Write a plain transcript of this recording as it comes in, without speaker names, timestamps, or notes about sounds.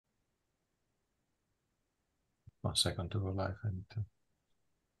1 second to go live.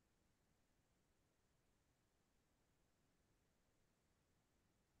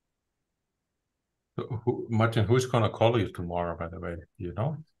 Martin, who's going to call you tomorrow, by the way? You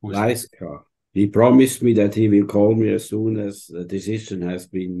know? Nice car. He promised me that he will call me as soon as the decision has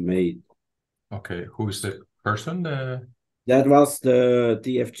been made. Okay, who is the person? That was the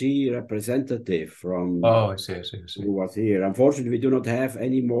DFG representative from I see. who was here. Unfortunately, we do not have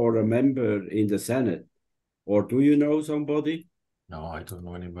any more a member in the Senate. Or do you know somebody? No, I don't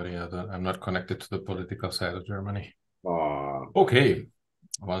know anybody. I'm not connected to the political side of Germany. Ah. Okay,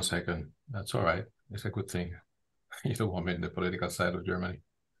 1 second. That's all right. It's a good thing. You don't want me in the political side of Germany.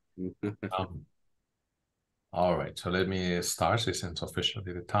 All right, so let me start this since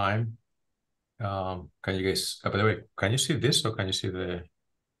officially the time. Can you guys, by the way, can you see this or can you see the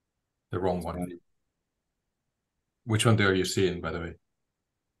wrong one? Which one are you seeing, by the way?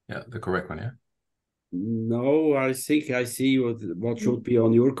 Yeah, the correct one, yeah? No, I think I see what should be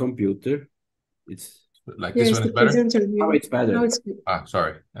on your computer. It's like this one is better? Oh, it's better. No, it's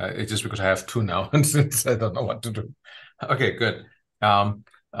sorry. It's just because I have two now and since I don't know what to do. Okay, good.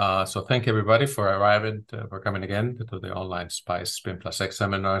 So thank you everybody for arriving, for coming again to the online SPICE-SPIN+X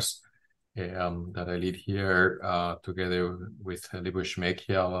seminars that I lead here together with Libor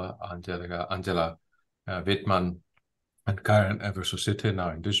Schmekiel, Angela Wittmann, and Karen Eversosite now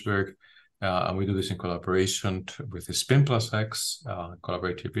in Duisburg. And we do this in collaboration with the SPIN+X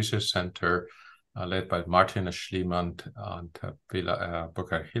Collaborative Research Center, led by Martin Schliemann and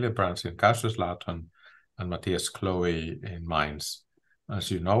Burkhard Hillebrands in Kaiserslautern and Matthias Chloe in Mainz.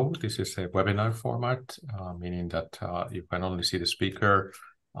 As you know, this is a webinar format, meaning that you can only see the speaker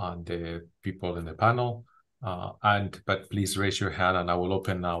and the people in the panel. But please raise your hand and I will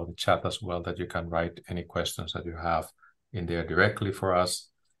open now the chat as well, that you can write any questions that you have in there directly for us.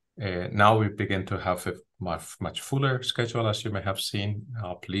 Now we begin to have a much fuller schedule, as you may have seen.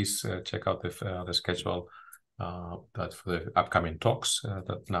 Please check out the schedule that for the upcoming talks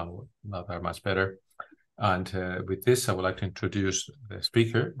that now are much better. And with this, I would like to introduce the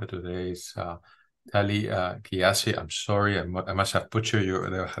speaker. Today is Talieh Ghiasi. I'm sorry, I must have butchered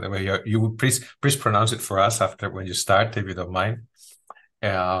the way you would please pronounce it for us after when you start, if you don't mind.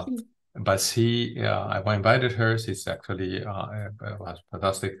 But I invited her. She's actually a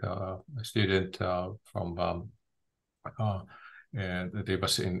fantastic student from they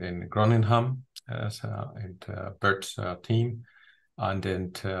was in Groningen and Bert's team, and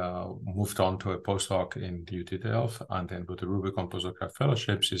then moved on to a postdoc in the UT Delft, and then with the Rubicon postdoctoral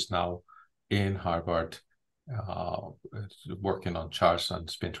fellowship, she's now in Harvard, working on charge and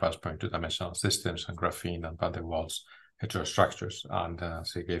spin transfer into dimensional systems and graphene and van der Waals heterostructures. And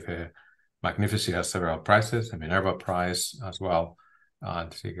she gave a magnificent, she has several prizes, the Minerva Prize as well.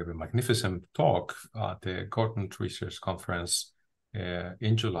 And she gave a magnificent talk at the Gordon Research Conference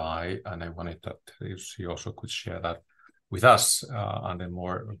in July. And I wanted that she also could share that with us and a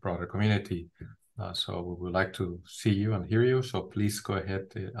more broader community. So we would like to see you and hear you. So please go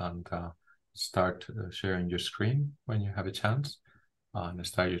ahead and start sharing your screen when you have a chance, and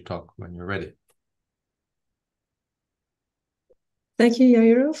start your talk when you're ready. Thank you,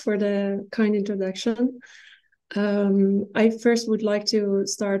 Jairo, for the kind introduction. I first would like to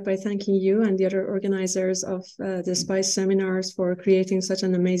start by thanking you and the other organizers of the SPICE seminars for creating such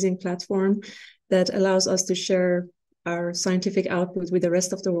an amazing platform that allows us to share our scientific output with the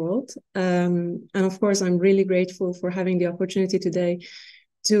rest of the world. And of course, I'm really grateful for having the opportunity today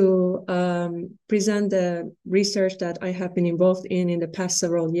to present the research that I have been involved in the past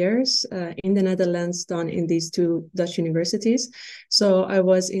several years in the Netherlands, done in these two Dutch universities. So I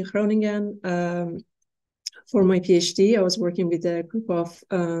was in Groningen for my PhD. I was working with a group of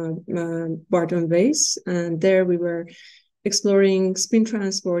Bart and Wees, and there we were exploring spin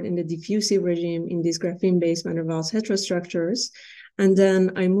transport in the diffusive regime in these graphene-based van der Waals heterostructures. And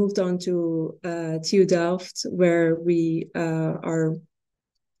then I moved on to TU Delft, where we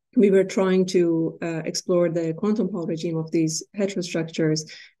were trying to explore the quantum Hall regime of these heterostructures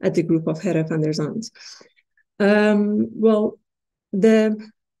at the group of Heref van der Zandt. Well, the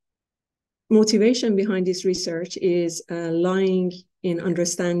motivation behind this research is lying in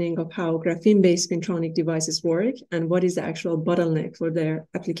understanding of how graphene-based spintronic devices work and what is the actual bottleneck for their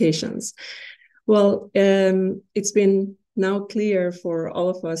applications. Well, it's been now clear for all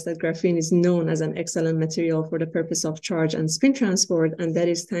of us that graphene is known as an excellent material for the purpose of charge and spin transport, and that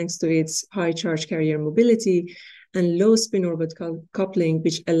is thanks to its high charge carrier mobility and low spin orbit coupling,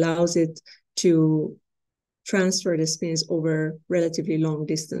 which allows it to transfer the spins over relatively long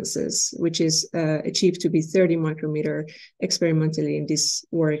distances, which is achieved to be 30 micrometer experimentally in this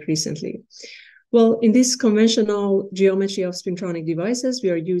work recently. Well, in this conventional geometry of spintronic devices, we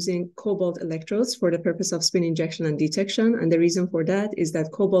are using cobalt electrodes for the purpose of spin injection and detection. And the reason for that is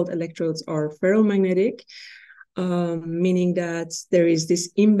that cobalt electrodes are ferromagnetic, meaning that there is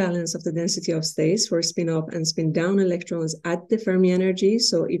this imbalance of the density of states for spin up and spin down electrons at the Fermi energy.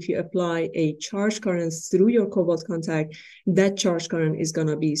 So if you apply a charge current through your cobalt contact, that charge current is going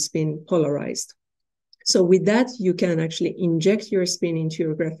to be spin polarized. So with that, you can actually inject your spin into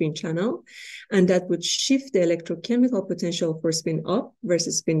your graphene channel, and that would shift the electrochemical potential for spin up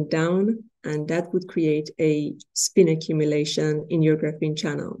versus spin down, and that would create a spin accumulation in your graphene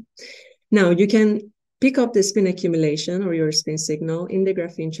channel. Now, you can pick up the spin accumulation or your spin signal in the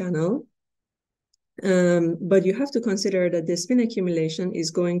graphene channel, but you have to consider that the spin accumulation is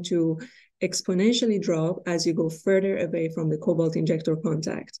going to exponentially drop as you go further away from the cobalt injector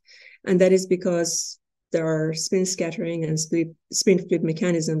contact. And that is because there are spin scattering and spin fluid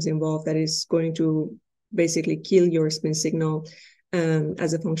mechanisms involved that is going to basically kill your spin signal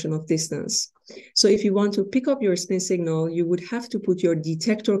as a function of distance. So if you want to pick up your spin signal, you would have to put your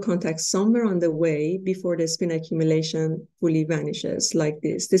detector contact somewhere on the way before the spin accumulation fully vanishes, like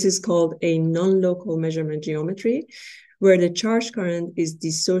this. This is called a non-local measurement geometry, where the charge current is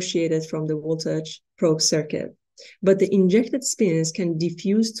dissociated from the voltage probe circuit. But the injected spins can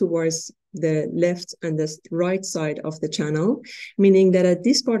diffuse towards the left and the right side of the channel, meaning that at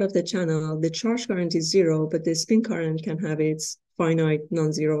this part of the channel, the charge current is zero, but the spin current can have its finite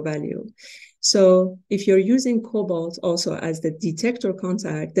non-zero value. So if you're using cobalt also as the detector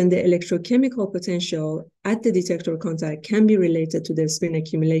contact, then the electrochemical potential at the detector contact can be related to the spin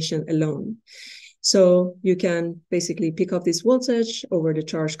accumulation alone. So you can basically pick up this voltage over the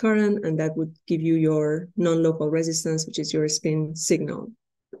charge current, and that would give you your non-local resistance, which is your spin signal,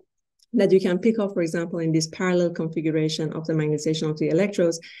 that you can pick up, for example, in this parallel configuration of the magnetization of the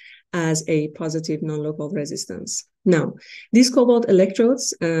electrodes as a positive non-local resistance. Now, these cobalt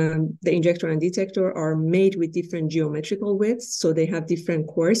electrodes, the injector and detector, are made with different geometrical widths, so they have different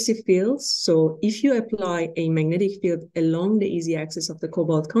coercive fields. So if you apply a magnetic field along the easy axis of the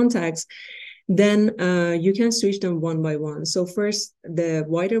cobalt contacts, then you can switch them one by one. So first, the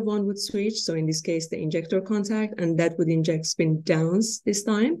wider one would switch. So in this case, the injector contact, and that would inject spin downs this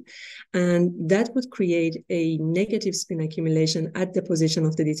time. And that would create a negative spin accumulation at the position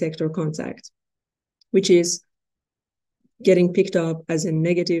of the detector contact, which is getting picked up as a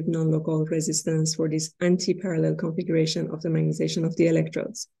negative non-local resistance for this anti-parallel configuration of the magnetization of the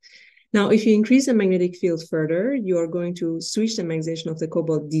electrodes. Now, if you increase the magnetic field further, you are going to switch the magnetization of the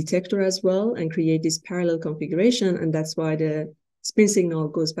cobalt detector as well and create this parallel configuration, and that's why the spin signal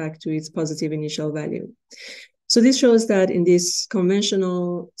goes back to its positive initial value. So this shows that in these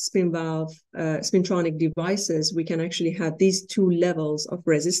conventional spin valve, spintronic devices, we can actually have these two levels of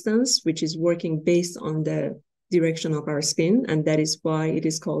resistance, which is working based on the direction of our spin, and that is why it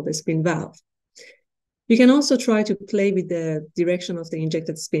is called a spin valve. You can also try to play with the direction of the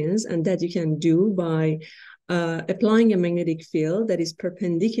injected spins, and that you can do by applying a magnetic field that is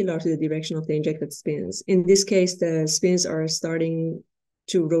perpendicular to the direction of the injected spins. In this case, the spins are starting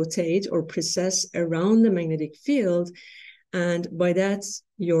to rotate or precess around the magnetic field, and by that,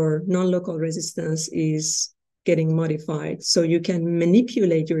 your non-local resistance is getting modified. So you can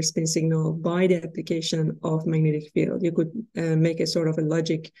manipulate your spin signal by the application of magnetic field. You could make a sort of a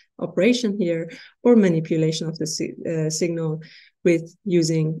logic operation here, or manipulation of the signal with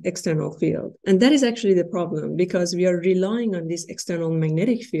using external field. And that is actually the problem, because we are relying on this external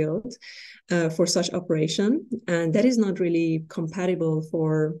magnetic field for such operation, and that is not really compatible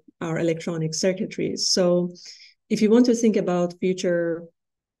for our electronic circuitries. So if you want to think about future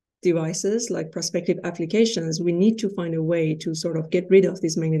devices like prospective applications, we need to find a way to sort of get rid of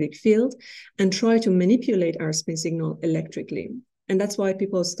this magnetic field and try to manipulate our spin signal electrically. And that's why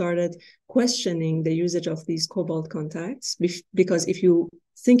people started questioning the usage of these cobalt contacts, because if you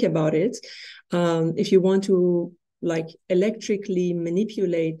think about it, if you want to like electrically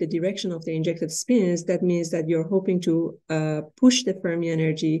manipulate the direction of the injected spins, that means that you're hoping to push the Fermi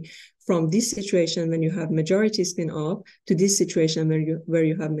energy from this situation when you have majority spin up to this situation where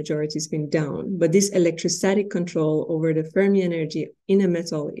you have majority spin down. But this electrostatic control over the Fermi energy in a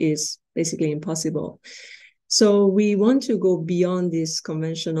metal is basically impossible. So we want to go beyond this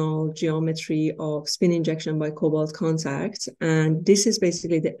conventional geometry of spin injection by cobalt contact. And this is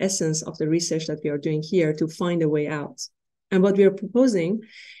basically the essence of the research that we are doing here to find a way out. And what we are proposing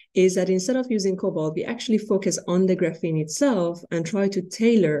is that instead of using cobalt, we actually focus on the graphene itself and try to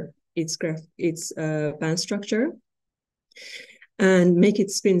tailor its band structure. and make it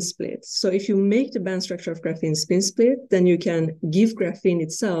spin split. So if you make the band structure of graphene spin split, then you can give graphene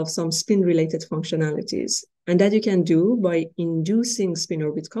itself some spin-related functionalities. And that you can do by inducing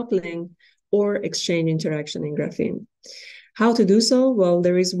spin-orbit coupling or exchange interaction in graphene. How to do so? Well,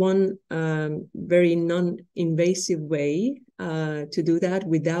 there is one very non-invasive way to do that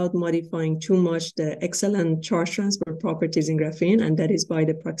without modifying too much the excellent charge transfer properties in graphene, and that is by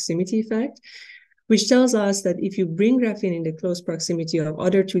the proximity effect, which tells us that if you bring graphene in the close proximity of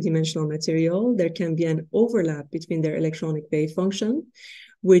other two-dimensional material, there can be an overlap between their electronic wave function,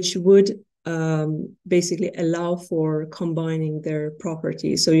 which would basically allow for combining their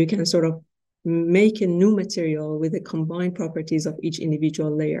properties. So you can sort of make a new material with the combined properties of each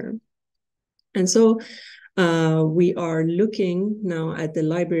individual layer. And so we are looking now at the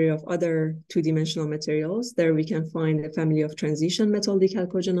library of other two-dimensional materials. There we can find a family of transition metal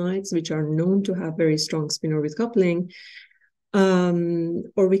dechalcogenides, which are known to have very strong spin-orbit coupling.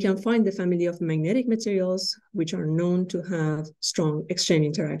 Or we can find the family of magnetic materials, which are known to have strong exchange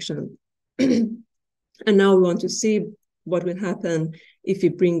interaction. And now we want to see what will happen if we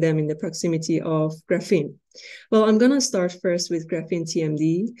bring them in the proximity of graphene. Well, I'm going to start first with graphene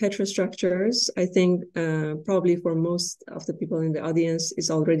TMD heterostructures. I think probably for most of the people in the audience,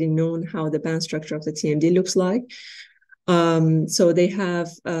 it's already known how the band structure of the TMD looks like. So they have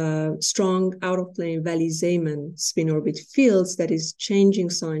strong out-of-plane Waals-Zeeman spin-orbit fields that is changing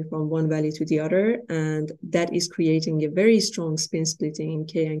sign from one valley to the other, and that is creating a very strong spin splitting in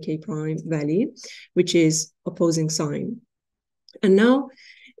K and K prime valley, which is opposing sign. And now,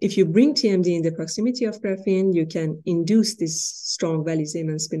 if you bring TMD in the proximity of graphene, you can induce this strong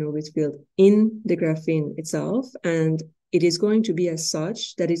Waals-Zeeman spin-orbit field in the graphene itself, and it is going to be as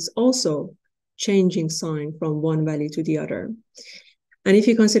such that it's also changing sign from one valley to the other. And if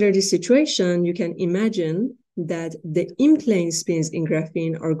you consider this situation, you can imagine that the in-plane spins in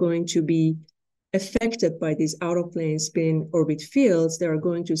graphene are going to be affected by these out-of-plane spin orbit fields. They are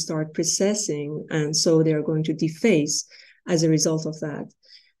going to start precessing, and so they are going to dephase as a result of that.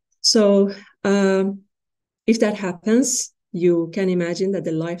 So if that happens, you can imagine that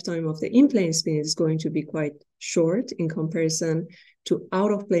the lifetime of the in-plane spin is going to be quite short in comparison to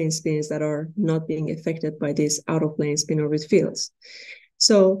out-of-plane spins that are not being affected by these out-of-plane spin-orbit fields.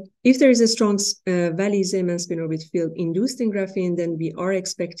 So if there is a strong Waals-Zeeman spin-orbit field induced in graphene, then we are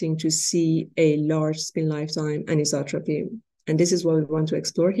expecting to see a large spin lifetime anisotropy. And this is what we want to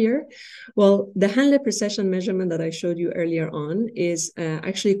explore here. Well, the Hanle precession measurement that I showed you earlier on is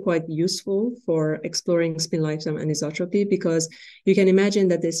actually quite useful for exploring spin lifetime anisotropy, because you can imagine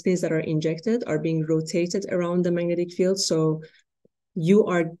that the spins that are injected are being rotated around the magnetic field. So you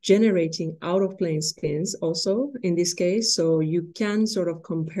are generating out-of-plane spins also in this case. So you can sort of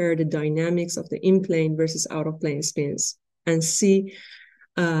compare the dynamics of the in-plane versus out-of-plane spins and see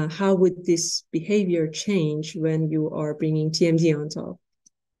how would this behavior change when you are bringing TMD on top.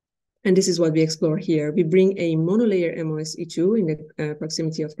 And this is what we explore here. We bring a monolayer MOSE2 in the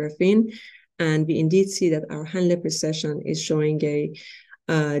proximity of graphene, and we indeed see that our Hanle precession is showing a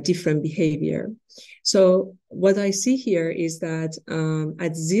different behavior. So what I see here is that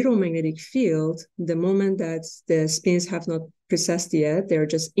at zero magnetic field, the moment that the spins have not precessed yet, they're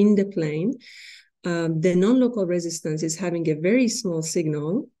just in the plane, the non-local resistance is having a very small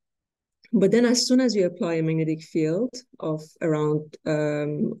signal. But then as soon as you apply a magnetic field of around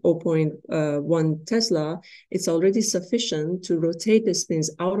 0.1 Tesla, it's already sufficient to rotate the spins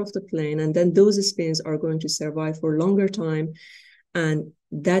out of the plane, and then those spins are going to survive for a longer time. And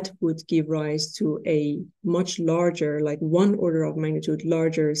that would give rise to a much larger, like 1 order of magnitude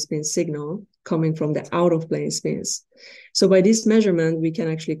larger spin signal coming from the out-of-plane spins. So by this measurement, we can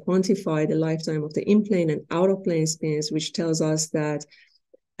actually quantify the lifetime of the in-plane and out-of-plane spins, which tells us that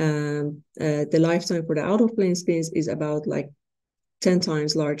the lifetime for the out-of-plane spins is about like 10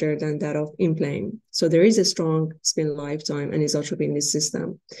 times larger than that of in-plane. So there is a strong spin lifetime anisotropy in this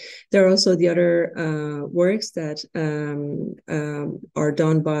system. There are also the other works that are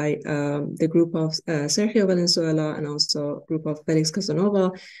done by the group of Sergio Valenzuela and also group of Felix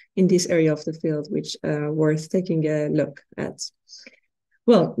Casanova in this area of the field, which are worth taking a look at.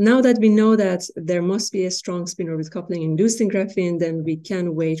 Well, now that we know that there must be a strong spin-orbit coupling induced in graphene, then we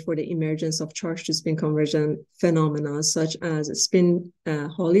can wait for the emergence of charge-to-spin conversion phenomena, such as a spin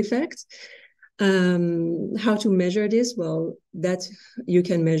Hall effect. How to measure this? Well, that you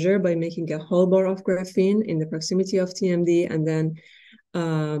can measure by making a Hall bar of graphene in the proximity of TMD, and then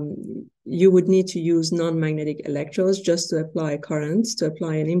you would need to use non-magnetic electrodes just to apply current, to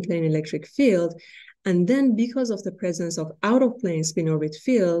apply an in-plane electric field. And then because of the presence of out-of-plane spin-orbit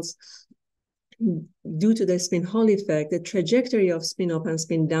fields, due to the spin Hall effect, the trajectory of spin up and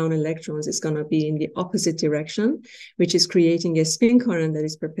spin down electrons is going to be in the opposite direction, which is creating a spin current that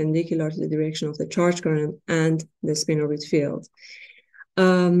is perpendicular to the direction of the charge current and the spin orbit field.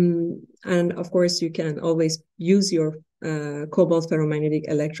 And of course, you can always use your cobalt ferromagnetic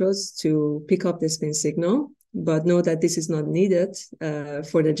electrodes to pick up the spin signal, but note that this is not needed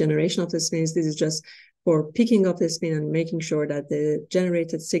for the generation of the spins. This is just for picking up the spin and making sure that the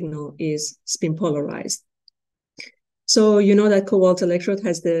generated signal is spin polarized. So you know that cobalt electrode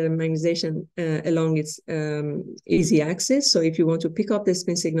has the magnetization along its easy axis. So if you want to pick up the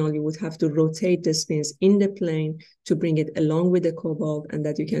spin signal, you would have to rotate the spins in the plane to bring it along with the cobalt, and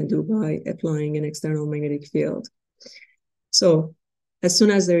that you can do by applying an external magnetic field. So as soon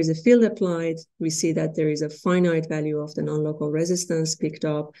as there is a field applied, we see that there is a finite value of the non-local resistance picked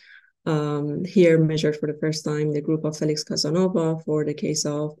up. Here measured for the first time the group of Felix Casanova for the case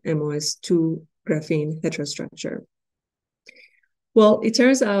of MOS2 graphene heterostructure. Well, it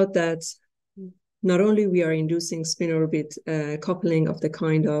turns out that not only we are inducing spin orbit coupling of the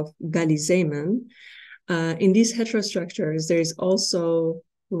kind of Waals-Zeeman, in these heterostructures, there is also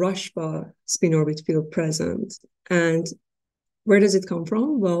Rashba spin orbit field present. And where does it come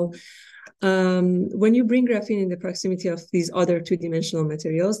from? Well, when you bring graphene in the proximity of these other two-dimensional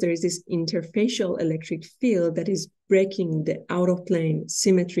materials, there is this interfacial electric field that is breaking the out-of-plane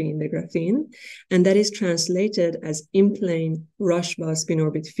symmetry in the graphene, and that is translated as in-plane Rashba spin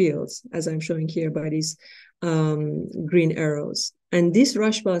orbit fields, as I'm showing here by these green arrows. And this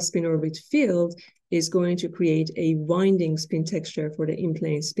Rashba spin orbit field is going to create a winding spin texture for the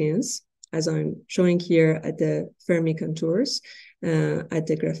in-plane spins, as I'm showing here at the Fermi contours, at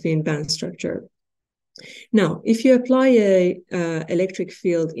the graphene band structure. Now, if you apply a electric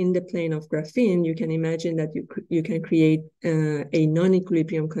field in the plane of graphene, you can imagine that you can create a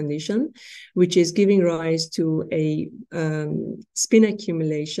non-equilibrium condition, which is giving rise to a spin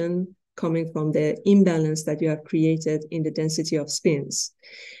accumulation coming from the imbalance that you have created in the density of spins.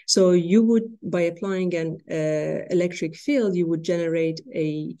 So you would, by applying an electric field, you would generate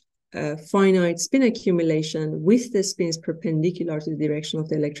a finite spin accumulation with the spins perpendicular to the direction of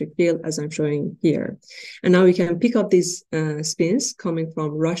the electric field, as I'm showing here. And now we can pick up these spins coming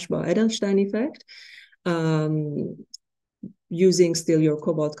from Rashba-Edelstein effect, using still your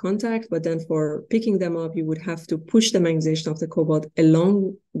cobalt contact, but then for picking them up, you would have to push the magnetization of the cobalt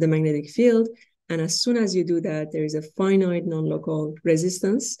along the magnetic field. And as soon as you do that, there is a finite non-local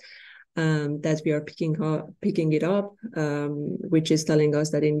resistance that we are picking it up, which is telling us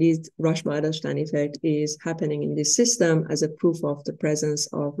that indeed Rashba-Edelstein effect is happening in this system as a proof of the presence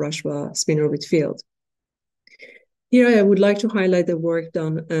of Rashba spin orbit field. Here I would like to highlight the work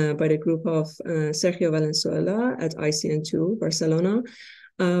done by the group of Sergio Valenzuela at ICN2 Barcelona,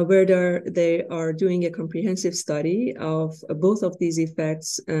 where they are doing a comprehensive study of both of these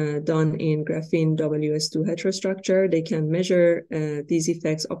effects done in graphene WS2 heterostructure. They can measure these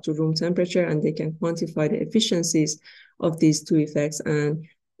effects up to room temperature, and they can quantify the efficiencies of these two effects and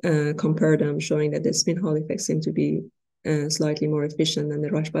compare them, showing that the spin Hall effects seem to be slightly more efficient than the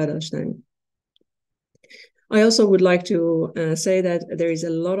Rashba-Edelstein. I also would like to say that there is a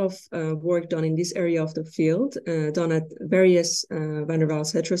lot of work done in this area of the field, done at various van der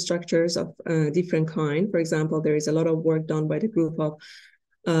Waals heterostructures of different kind. For example, there is a lot of work done by the group of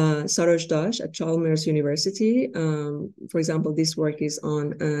Saroj Dash at Chalmers University. For example, this work is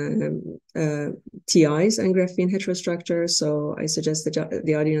on TIs and graphene heterostructures. So I suggest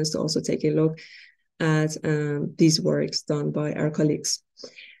the audience to also take a look at these works done by our colleagues.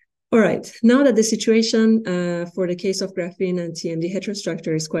 All right, now that the situation for the case of graphene and TMD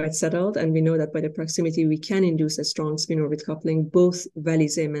heterostructure is quite settled, and we know that by the proximity we can induce a strong spin orbit coupling, both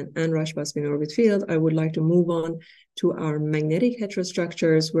Waals-Zeeman and Rashba spin orbit field, I would like to move on to our magnetic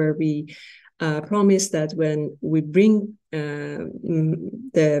heterostructures, where we promise that when we bring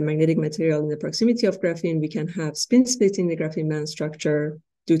the magnetic material in the proximity of graphene, we can have spin split in the graphene band structure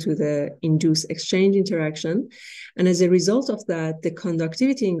due to the induced exchange interaction. And as a result of that, the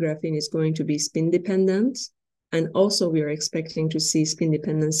conductivity in graphene is going to be spin dependent. And also we are expecting to see spin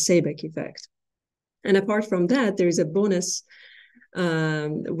dependent Seebeck effect. And apart from that, there is a bonus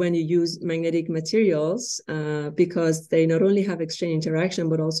when you use magnetic materials because they not only have exchange interaction,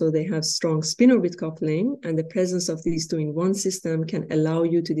 but also they have strong spin orbit coupling. And the presence of these two in one system can allow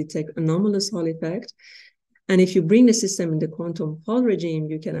you to detect anomalous Hall effect. And if you bring the system in the quantum Hall regime,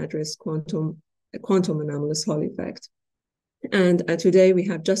 you can address quantum anomalous Hall effect. And today we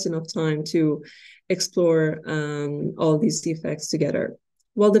have just enough time to explore all these effects together.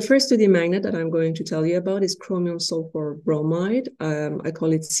 Well, the first 2D magnet that I'm going to tell you about is chromium sulfur bromide. I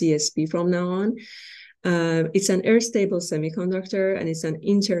call it CSP from now on. It's an air-stable semiconductor, and it's an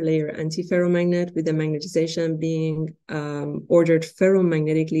interlayer antiferromagnet with the magnetization being ordered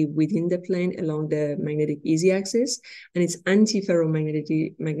ferromagnetically within the plane along the magnetic easy axis, and it's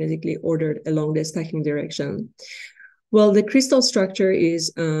antiferromagnetically ordered along the stacking direction. Well, the crystal structure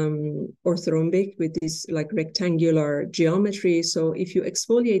is orthorhombic with this like rectangular geometry. So if you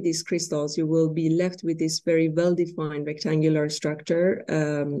exfoliate these crystals, you will be left with this very well-defined rectangular structure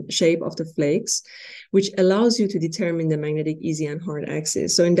shape of the flakes, which allows you to determine the magnetic easy and hard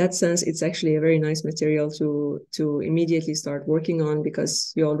axis. So in that sense, it's actually a very nice material to immediately start working on,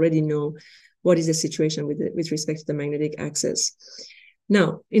 because you already know what is the situation with respect to the magnetic axis.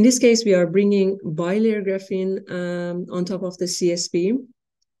 Now, in this case, we are bringing bilayer graphene on top of the CSP.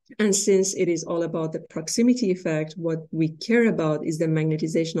 And since it is all about the proximity effect, what we care about is the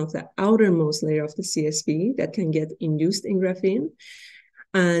magnetization of the outermost layer of the CSP that can get induced in graphene.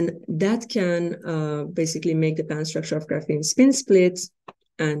 And that can basically make the band structure of graphene spin split.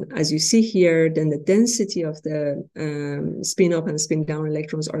 And as you see here, then the density of the spin up and spin down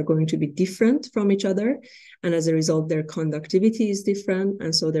electrons are going to be different from each other. And as a result, their conductivity is different.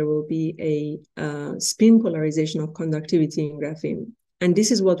 And so there will be a spin polarization of conductivity in graphene. And this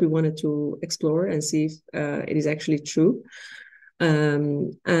is what we wanted to explore and see if it is actually true. For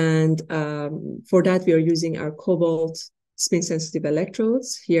that, we are using our cobalt spin-sensitive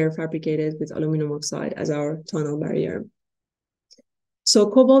electrodes, here fabricated with aluminum oxide as our tunnel barrier. So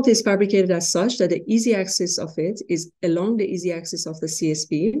cobalt is fabricated as such that the easy axis of it is along the easy axis of the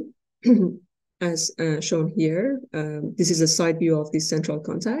CSP, as shown here. This is a side view of this central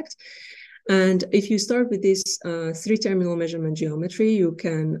contact. And if you start with this three-terminal measurement geometry, you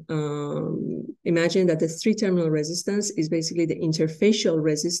can imagine that the three-terminal resistance is basically the interfacial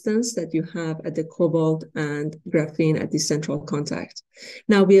resistance that you have at the cobalt and graphene at this central contact.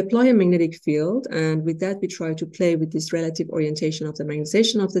 Now, we apply a magnetic field, and with that, we try to play with this relative orientation of the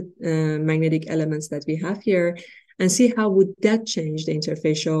magnetization of the magnetic elements that we have here, and see how would that change the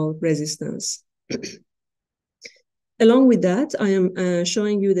interfacial resistance. Along with that, I am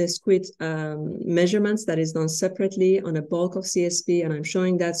showing you the squid measurements that is done separately on a bulk of CSP, and I'm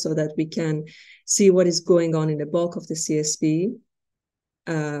showing that so that we can see what is going on in the bulk of the CSP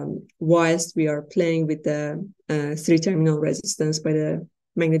whilst we are playing with the three-terminal resistance by the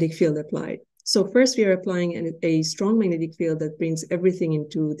magnetic field applied. So first, we are applying a strong magnetic field that brings everything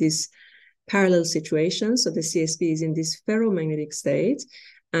into this parallel situation. So the CSP is in this ferromagnetic state.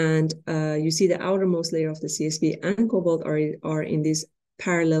 And you see the outermost layer of the CSP and cobalt are in this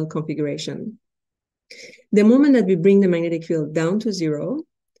parallel configuration. The moment that we bring the magnetic field down to zero,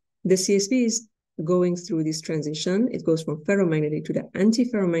 the CSP is going through this transition. It goes from ferromagnetic to the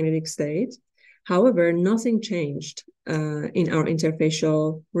antiferromagnetic state. However, nothing changed in our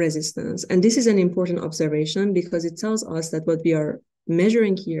interfacial resistance. And this is an important observation because it tells us that what we are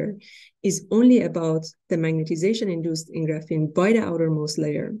measuring here is only about the magnetization induced in graphene by the outermost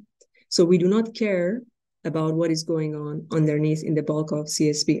layer. So we do not care about what is going on underneath in the bulk of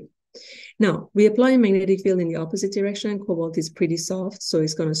CSP. Now, we apply a magnetic field in the opposite direction. Cobalt is pretty soft, so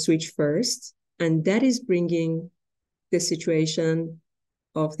it's going to switch first. And that is bringing the situation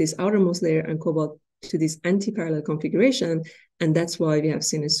of this outermost layer and cobalt to this anti-parallel configuration. And that's why we have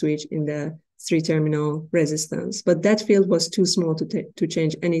seen a switch in the three-terminal resistance. But that field was too small to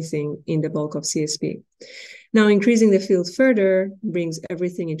change anything in the bulk of CSP. Now, increasing the field further brings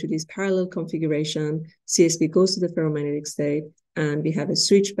everything into this parallel configuration. CSP goes to the ferromagnetic state, and we have a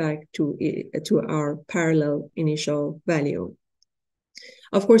switch back to our parallel initial value.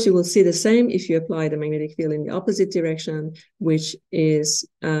 Of course, you will see the same if you apply the magnetic field in the opposite direction, which is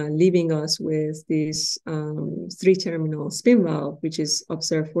leaving us with this three-terminal spin valve, which is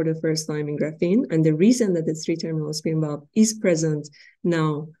observed for the first time in graphene. And the reason that the three-terminal spin valve is present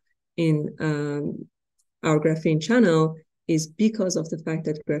now in our graphene channel is because of the fact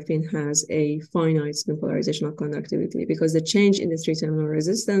that graphene has a finite spin polarization of conductivity, because the change in the three-terminal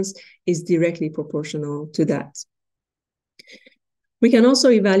resistance is directly proportional to that. We can also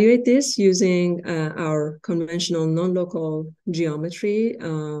evaluate this using our conventional non-local geometry,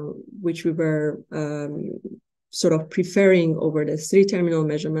 which we were sort of preferring over the three-terminal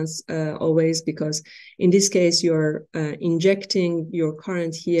measurements always, because in this case, you're injecting your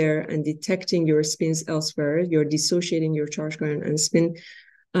current here and detecting your spins elsewhere. You're dissociating your charge current and spin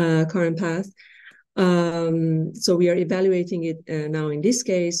current path. So we are evaluating it now in this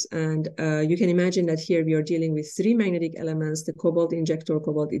case, and you can imagine that here we are dealing with three magnetic elements: the cobalt injector,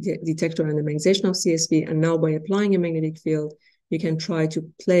 cobalt detector, and the magnetization of CSP. And now by applying a magnetic field, you can try to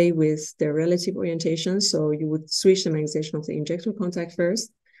play with their relative orientation. So you would switch the magnetization of the injector contact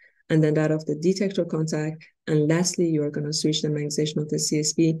first, and then that of the detector contact. And lastly, you're going to switch the magnetization of the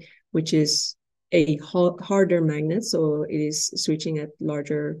CSP, which is a harder magnet. So it is switching at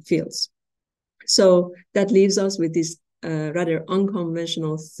larger fields. So that leaves us with this rather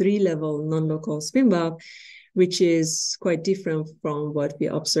unconventional 3-level non-local spin valve, which is quite different from what we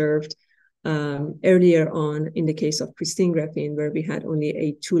observed earlier on in the case of pristine graphene, where we had only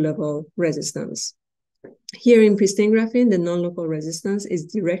a 2-level resistance. Here in pristine graphene, the non-local resistance is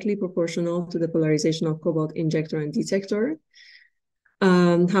directly proportional to the polarization of cobalt injector and detector.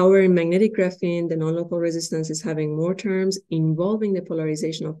 However, in magnetic graphene, the non-local resistance is having more terms involving the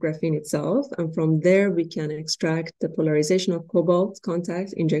polarization of graphene itself. And from there, we can extract the polarization of cobalt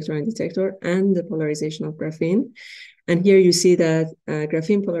contact, injector and detector, and the polarization of graphene. And here you see that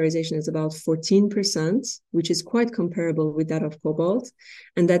graphene polarization is about 14%, which is quite comparable with that of cobalt.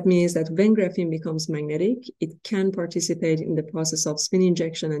 And that means that when graphene becomes magnetic, it can participate in the process of spin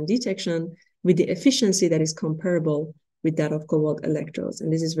injection and detection with the efficiency that is comparable with that of cobalt electrodes.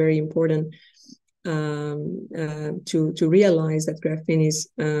 And this is very important to realize that graphene is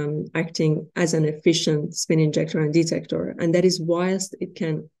acting as an efficient spin injector and detector. And that is whilst it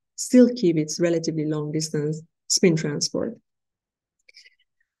can still keep its relatively long distance spin transport.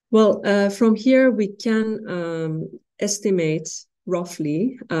 Well, from here, we can estimate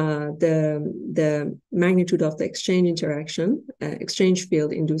roughly the magnitude of the exchange interaction, exchange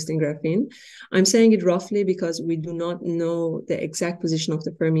field induced in graphene. I'm saying it roughly because we do not know the exact position of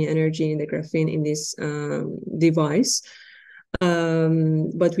the Fermi energy in the graphene in this device.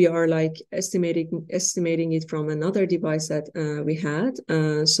 But we are like estimating it from another device that we had.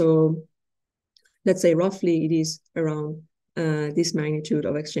 So let's say roughly it is around this magnitude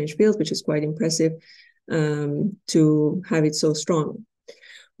of exchange field, which is quite impressive to have it so strong.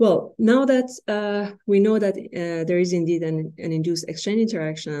 Well, now that we know that there is indeed an induced exchange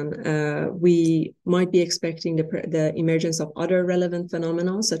interaction, we might be expecting the emergence of other relevant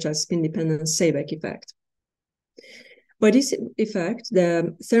phenomena, such as spin-dependent Seebeck effect. By this effect,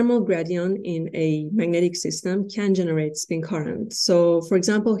 the thermal gradient in a magnetic system can generate spin current. So, for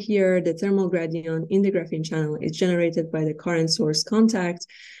example, here, the thermal gradient in the graphene channel is generated by the current source contact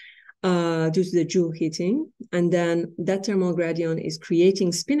due to the Joule heating. And then that thermal gradient is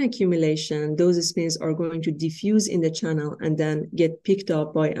creating spin accumulation. Those spins are going to diffuse in the channel and then get picked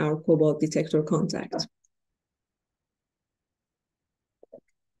up by our cobalt detector contact.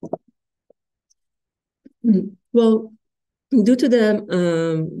 Well, due to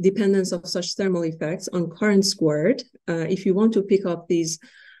the dependence of such thermal effects on current squared, if you want to pick up these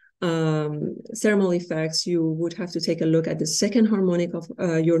thermal effects, you would have to take a look at the second harmonic of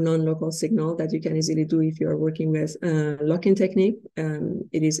your non-local signal that you can easily do if you're working with lock-in technique.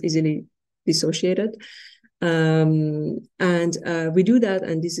 It is easily dissociated. And we do that,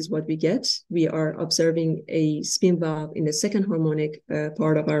 and this is what we get. We are observing a spin valve in the second harmonic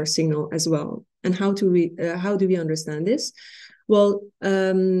part of our signal as well. And how do we understand this? Well,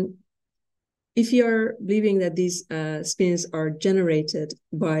 if you're believing that these spins are generated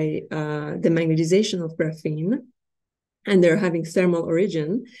by the magnetization of graphene, and they're having thermal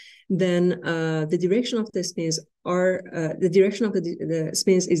origin, then the direction of the spins are the direction of the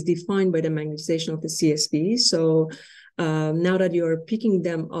spins is defined by the magnetization of the CSP. So now that you're picking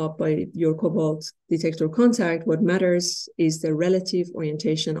them up by your cobalt detector contact, what matters is the relative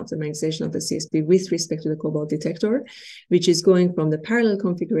orientation of the magnetization of the CSP with respect to the cobalt detector, which is going from the parallel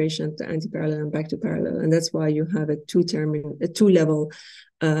configuration to anti-parallel and back to parallel. And that's why you have a two-level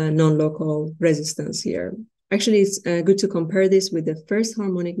non-local resistance here. Actually, it's good to compare this with the first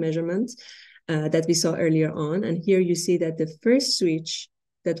harmonic measurement that we saw earlier on. And here you see that the first switch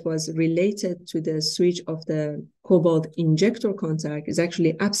that was related to the switch of the cobalt injector contact is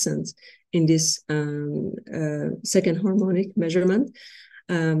actually absent in this second harmonic measurement.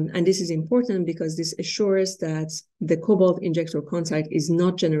 And this is important because this assures that the cobalt injector contact is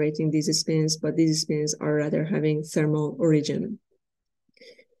not generating these spins, but these spins are rather having thermal origin.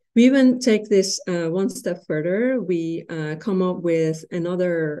 We even take this one step further. We come up with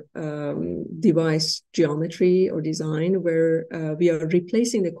another device geometry or design where we are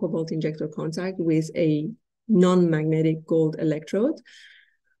replacing the cobalt injector contact with a non-magnetic gold electrode.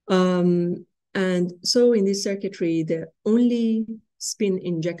 And so in this circuitry, the only spin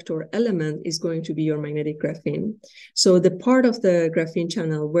injector element is going to be your magnetic graphene. So the part of the graphene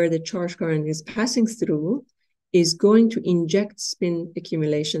channel where the charge current is passing through is going to inject spin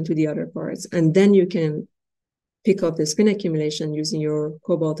accumulation to the other parts. And then you can pick up the spin accumulation using your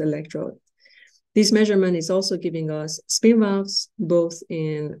cobalt electrode. This measurement is also giving us spin waves, both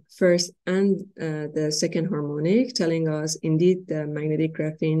in first and the second harmonic, telling us indeed the magnetic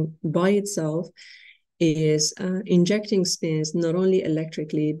graphene by itself is injecting spins not only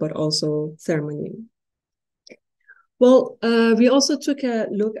electrically, but also thermally. Well, we also took a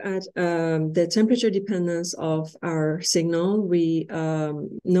look at the temperature dependence of our signal. We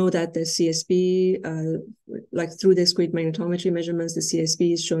know that the CSP, like through discrete magnetometry measurements, the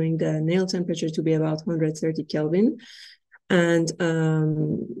CSP is showing the nail temperature to be about 130 Kelvin. And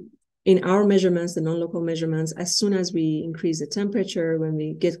in our measurements, the non-local measurements, as soon as we increase the temperature, when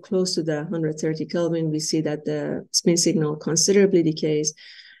we get close to the 130 Kelvin, we see that the spin signal considerably decays,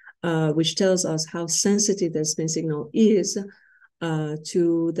 which tells us how sensitive the spin signal is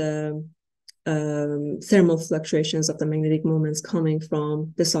to the thermal fluctuations of the magnetic moments coming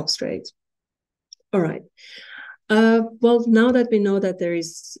from the substrate. All right. Well, now that we know that there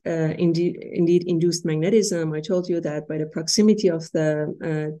is indeed induced magnetism, I told you that by the proximity of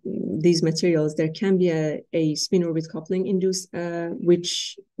these materials, there can be a spin-orbit coupling induced,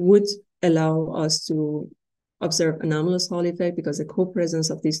 which would allow us to observe anomalous Hall effect, because the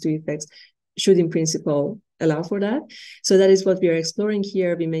co-presence of these two effects should in principle allow for that. So that is what we are exploring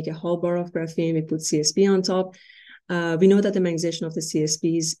here. We make a Hall bar of graphene, we put CSP on top. We know that the magnetization of the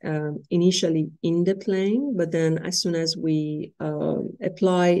CSP is initially in the plane, but then as soon as we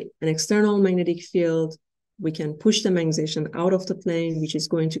apply an external magnetic field, we can push the magnetization out of the plane, which is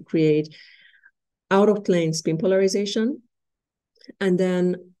going to create out-of-plane spin polarization. And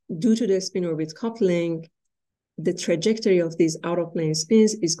then due to the spin-orbit coupling, the trajectory of these out-of-plane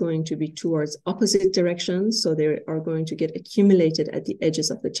spins is going to be towards opposite directions. So they are going to get accumulated at the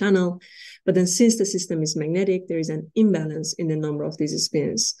edges of the channel. But then since the system is magnetic, there is an imbalance in the number of these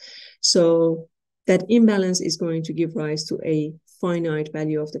spins. So that imbalance is going to give rise to a finite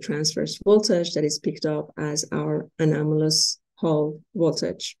value of the transverse voltage that is picked up as our anomalous Hall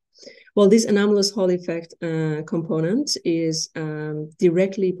voltage. Well, this anomalous Hall effect component is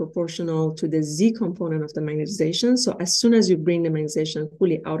directly proportional to the Z component of the magnetization. So as soon as you bring the magnetization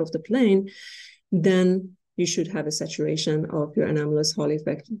fully out of the plane, then you should have a saturation of your anomalous Hall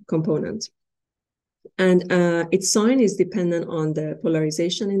effect component. And its sign is dependent on the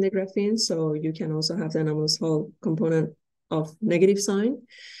polarization in the graphene. So you can also have the anomalous Hall component of negative sign.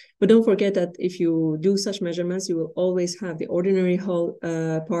 But don't forget that if you do such measurements, you will always have the ordinary Hall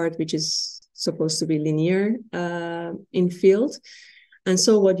part, which is supposed to be linear in field. And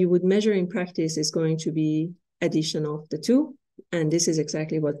so what you would measure in practice is going to be addition of the two. And this is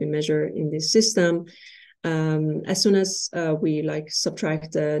exactly what we measure in this system. As soon as we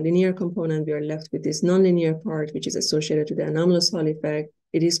subtract the linear component, we are left with this nonlinear part, which is associated to the anomalous Hall effect.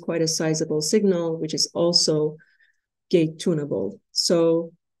 It is quite a sizable signal, which is also gate tunable.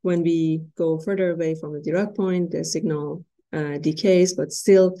 So when we go further away from the Dirac point, the signal decays, but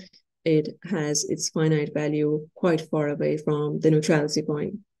still it has its finite value quite far away from the neutrality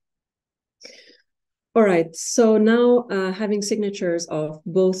point. All right, so now having signatures of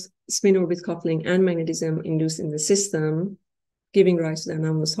both spin-orbit coupling and magnetism induced in the system, giving rise to the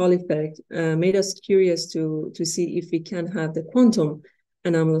anomalous Hall effect, made us curious to see if we can have the quantum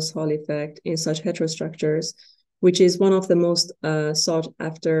anomalous Hall effect in such heterostructures, which is one of the most sought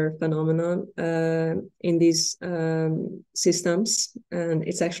after phenomenon in these systems. And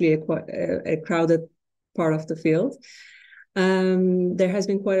it's actually a crowded part of the field. There has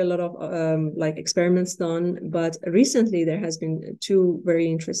been quite a lot of experiments done, but recently there has been two very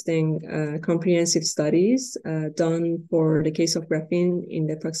interesting comprehensive studies done for the case of graphene in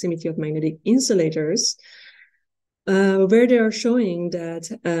the proximity of magnetic insulators, where they are showing that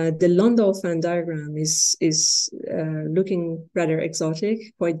the Landau fan diagram is looking rather exotic,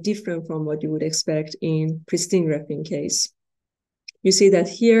 quite different from what you would expect in pristine graphene case. You see that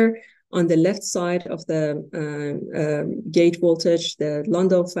here on the left side of the gate voltage, the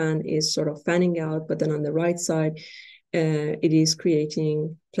Landau fan is sort of fanning out, but then on the right side, it is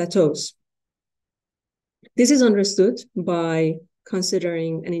creating plateaus. This is understood by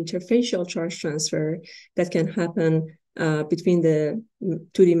considering an interfacial charge transfer that can happen between the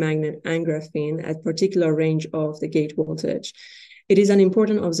 2D magnet and graphene at particular range of the gate voltage. It is an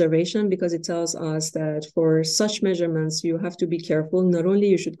important observation because it tells us that for such measurements, you have to be careful. Not only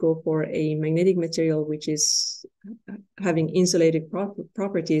you should go for a magnetic material which is having insulated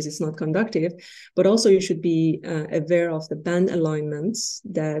properties, it's not conductive, but also you should be aware of the band alignments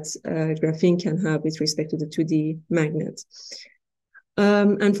that graphene can have with respect to the 2D magnet.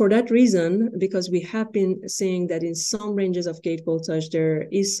 And for that reason, because we have been seeing that in some ranges of gate voltage, there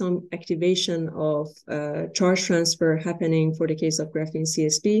is some activation of charge transfer happening for the case of graphene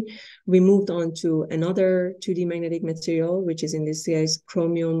CSP, we moved on to another 2D magnetic material, which is in this case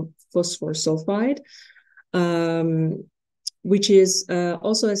chromium phosphor sulfide, which is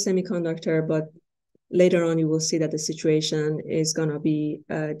also a semiconductor, but later on you will see that the situation is going to be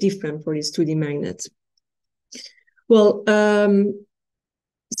different for these 2D magnets. Well,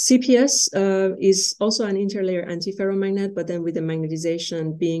 CPS is also an interlayer antiferromagnet, but then with the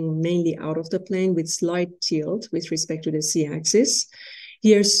magnetization being mainly out of the plane with slight tilt with respect to the z-axis.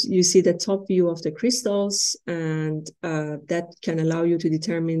 Here you see the top view of the crystals, and that can allow you to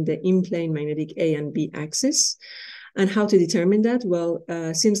determine the in-plane magnetic A and B axis. And how to determine that? Well,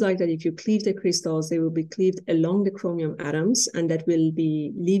 seems like that if you cleave the crystals, they will be cleaved along the chromium atoms, and that will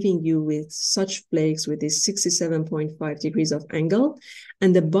be leaving you with such flakes with this 67.5 degrees of angle.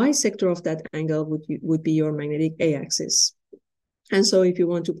 And the bisector of that angle would be your magnetic A axis. And so if you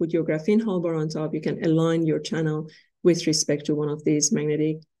want to put your graphene hull bar on top, you can align your channel with respect to one of these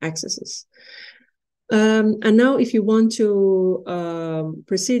magnetic axes. And now if you want to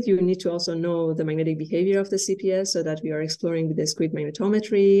proceed, you need to also know the magnetic behavior of the CPS so that we are exploring the discrete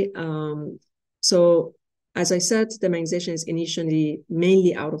magnetometry. So as I said, the magnetization is initially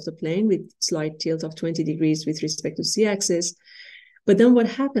mainly out of the plane with slight tilt of 20 degrees with respect to z-axis. But then what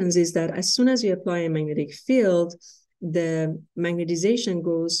happens is that as soon as you apply a magnetic field, the magnetization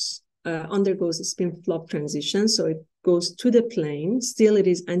undergoes a spin-flop transition. So it goes to the plane. Still, it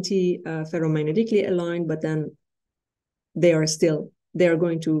is anti-ferromagnetically aligned, but then they are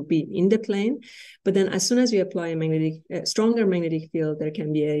going to be in the plane. But then as soon as you apply a stronger magnetic field, there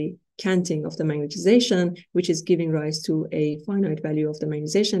can be a canting of the magnetization, which is giving rise to a finite value of the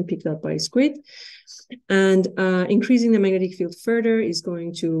magnetization picked up by squid. And increasing the magnetic field further is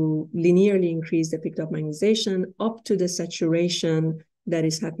going to linearly increase the picked up magnetization up to the saturation that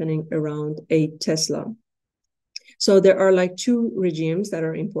is happening around 8 Tesla. So there are like two regimes that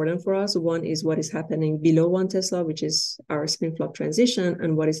are important for us. One is what is happening below 1 Tesla, which is our spin flop transition,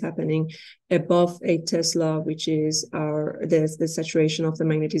 and what is happening above 8 Tesla, which is the saturation of the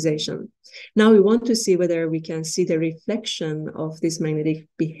magnetization. Now we want to see whether we can see the reflection of this magnetic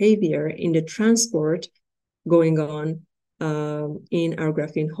behavior in the transport going on in our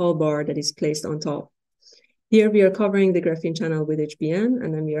graphene hull bar that is placed on top. Here we are covering the graphene channel with HBN,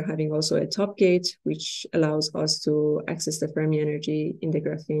 and then we are having also a top gate, which allows us to access the Fermi energy in the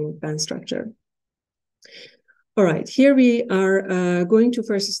graphene band structure. All right, here we are going to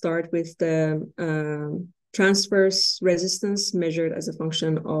first start with the transverse resistance measured as a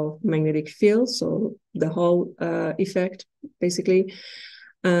function of magnetic field, so the Hall effect, basically.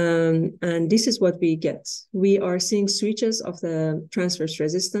 And this is what we get. We are seeing switches of the transverse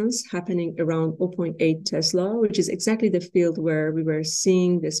resistance happening around 0.8 Tesla, which is exactly the field where we were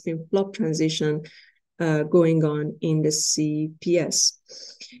seeing the spin flop transition going on in the CPS.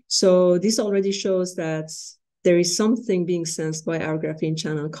 So this already shows that there is something being sensed by our graphene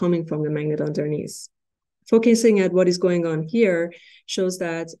channel coming from the magnet underneath. Focusing at what is going on here shows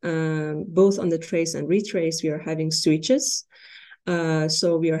that both on the trace and retrace, we are having switches.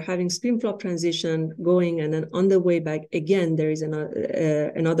 So we are having spin flop transition going, and then on the way back again there is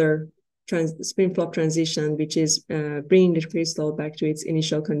another spin flop transition, which is bringing the crystal back to its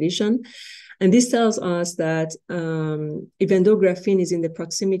initial condition. And this tells us that even though graphene is in the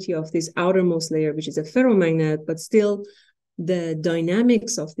proximity of this outermost layer, which is a ferromagnet, but still the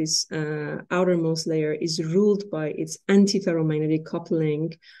dynamics of this outermost layer is ruled by its antiferromagnetic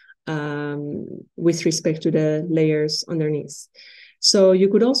coupling with respect to the layers underneath. So you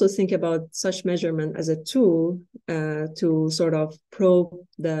could also think about such measurement as a tool to sort of probe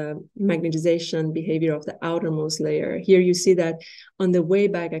the magnetization behavior of the outermost layer. Here you see that on the way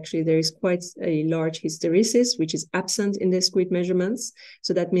back, actually, there is quite a large hysteresis, which is absent in the squid measurements.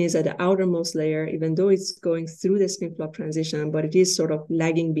 So that means that the outermost layer, even though it's going through the spin flop transition, but it is sort of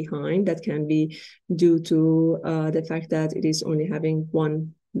lagging behind. That can be due to the fact that it is only having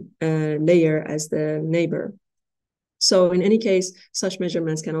one layer as the neighbor. So in any case, such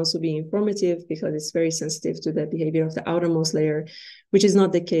measurements can also be informative because it's very sensitive to the behavior of the outermost layer, which is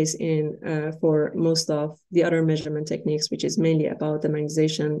not the case for most of the other measurement techniques, which is mainly about the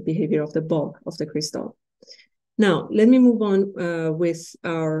magnetization behavior of the bulk of the crystal. Now, let me move on with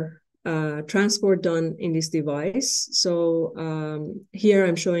our transport done in this device. So here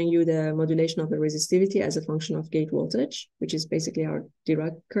I'm showing you the modulation of the resistivity as a function of gate voltage, which is basically our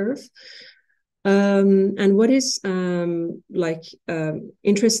Dirac curve. And what is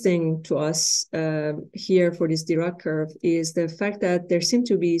interesting to us here for this Dirac curve is the fact that there seemed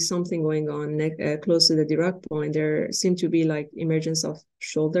to be something going on close to the Dirac point. There seemed to be like emergence of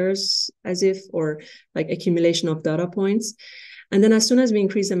shoulders, as if, or like accumulation of data points. And then as soon as we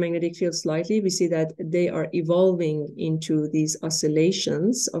increase the magnetic field slightly, we see that they are evolving into these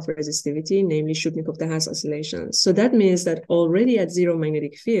oscillations of resistivity, namely Shubnikov-de Haas oscillations. So that means that already at zero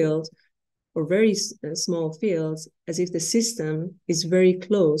magnetic field, or very small fields, as if the system is very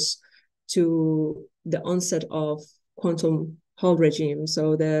close to the onset of quantum Hall regime.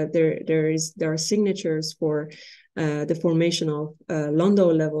 So there are signatures for the formation of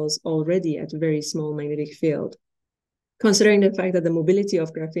Landau levels already at a very small magnetic field. Considering the fact that the mobility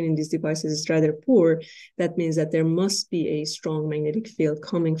of graphene in these devices is rather poor, that means that there must be a strong magnetic field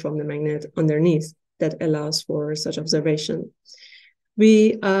coming from the magnet underneath that allows for such observation.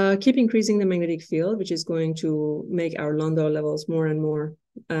 We keep increasing the magnetic field, which is going to make our Landau levels more and more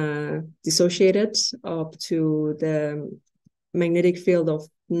dissociated up to the magnetic field of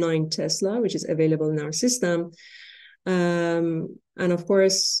 9 Tesla, which is available in our system. And of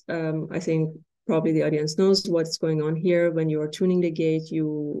course, I think probably the audience knows what's going on here. When you are tuning the gate,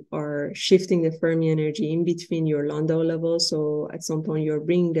 you are shifting the Fermi energy in between your Landau levels. So at some point, you're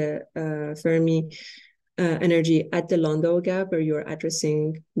bringing the Fermi energy at the Landau gap, where you're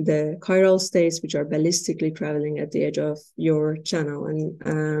addressing the chiral states, which are ballistically traveling at the edge of your channel.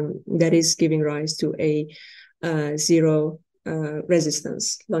 And that is giving rise to a zero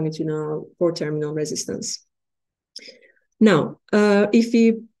resistance, longitudinal 4-terminal resistance. Now, if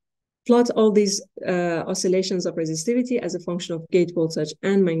we plot all these oscillations of resistivity as a function of gate voltage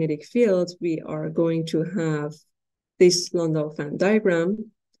and magnetic field, we are going to have this Landau fan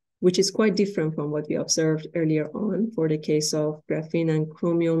diagram, which is quite different from what we observed earlier on for the case of graphene and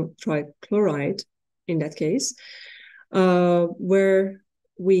chromium trichloride in that case, where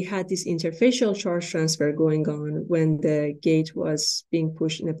we had this interfacial charge transfer going on when the gate was being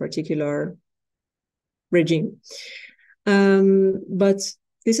pushed in a particular regime. But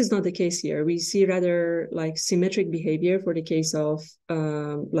this is not the case here. We see rather like symmetric behavior for the case of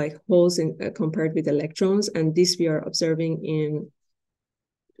like holes compared with electrons. And this we are observing in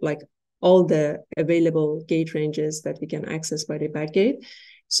like all the available gate ranges that we can access by the backgate.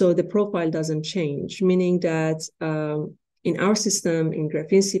 So the profile doesn't change, meaning that in our system, in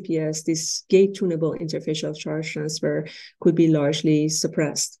graphene CPS, this gate tunable interfacial charge transfer could be largely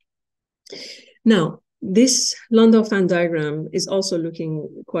suppressed. Now, this Landau fan diagram is also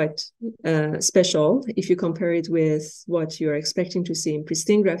looking quite special if you compare it with what you're expecting to see in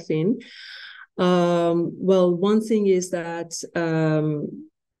pristine graphene. Well, one thing is that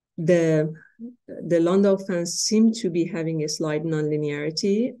the Landau fans seem to be having a slight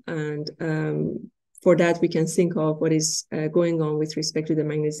nonlinearity, and for that we can think of what is going on with respect to the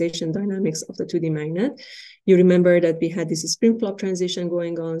magnetization dynamics of the 2D magnet. You remember that we had this spin flop transition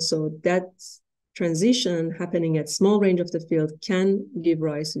going on, so that transition happening at small range of the field can give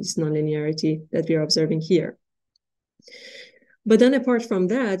rise to this nonlinearity that we are observing here. But then apart from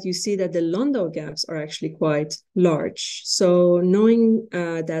that, you see that the Landau gaps are actually quite large. So knowing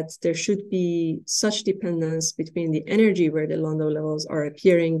that there should be such dependence between the energy where the Landau levels are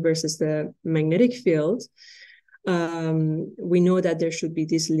appearing versus the magnetic field, we know that there should be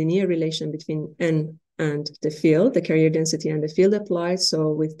this linear relation between N and the field, the carrier density and the field applied. So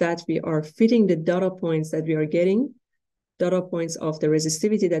with that, we are fitting the data points that we are getting, data points of the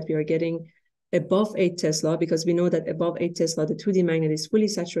resistivity that we are getting above 8 Tesla, because we know that above 8 Tesla, the 2D magnet is fully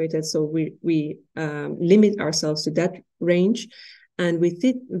saturated. So we limit ourselves to that range. And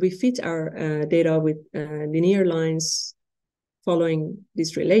we fit our data with linear lines following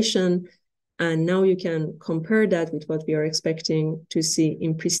this relation. And now you can compare that with what we are expecting to see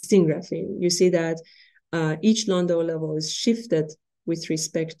in pristine graphene. You see that each Landau level is shifted with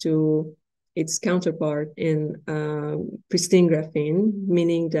respect to its counterpart in pristine graphene,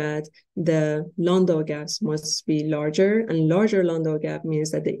 meaning that the Landau gaps must be larger, and larger Landau gap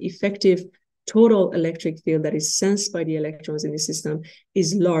means that the effective total electric field that is sensed by the electrons in the system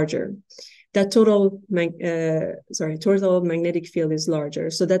is larger. That total magnetic field is larger.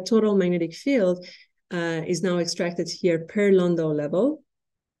 So that total magnetic field is now extracted here per Landau level,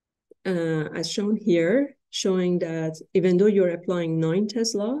 as shown here, showing that even though you're applying 9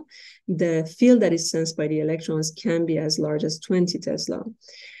 Tesla, the field that is sensed by the electrons can be as large as 20 Tesla.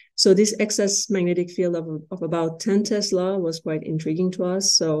 So this excess magnetic field of about 10 Tesla was quite intriguing to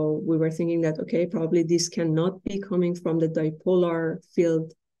us. So we were thinking that, okay, probably this cannot be coming from the dipolar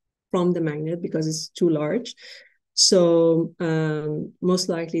field from the magnet because it's too large. So most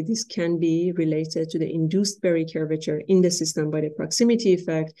likely this can be related to the induced Berry curvature in the system by the proximity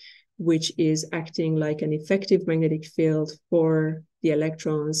effect, which is acting like an effective magnetic field for the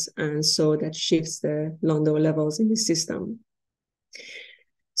electrons, and so that shifts the Landau levels in the system.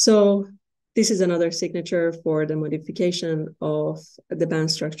 So this is another signature for the modification of the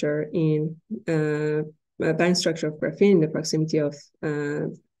band structure in band structure of graphene in the proximity of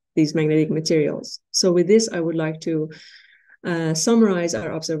these magnetic materials. So with this, I would like to summarize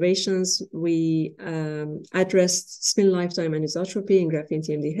our observations. We addressed spin lifetime anisotropy in graphene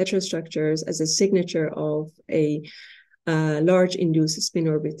TMD heterostructures as a signature of a large induced spin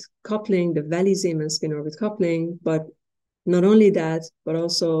orbit coupling, the Waals spin orbit coupling. But not only that, but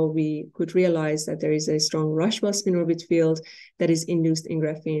also we could realize that there is a strong Rashba spin orbit field that is induced in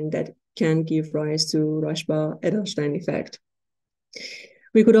graphene that can give rise to Rashba-Edelstein effect.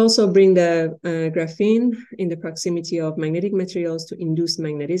 We could also bring the graphene in the proximity of magnetic materials to induce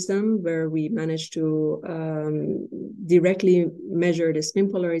magnetism, where we managed to directly measure the spin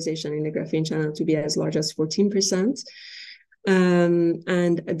polarization in the graphene channel to be as large as 14%.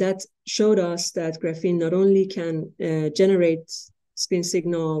 And that showed us that graphene not only can generate spin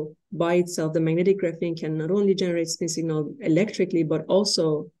signal by itself, the magnetic graphene can not only generate spin signal electrically, but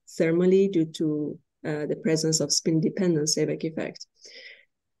also thermally due to the presence of spin-dependent Seebeck effect.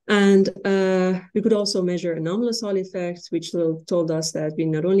 And we could also measure anomalous Hall effect, which told us that we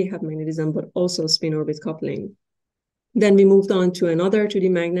not only have magnetism, but also spin orbit coupling. Then we moved on to another 2D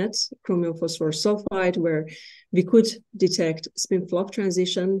magnet, chromium phosphor sulfide, where we could detect spin flux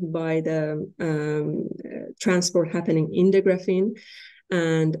transition by the transport happening in the graphene.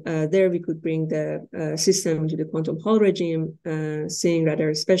 And there we could bring the system to the quantum Hall regime, seeing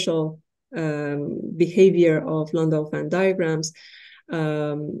rather special behavior of Landau fan diagrams,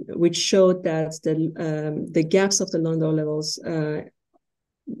 which showed that the gaps of the Landau levels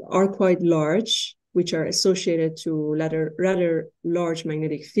are quite large, which are associated to rather large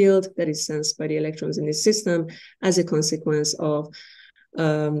magnetic field that is sensed by the electrons in the system as a consequence of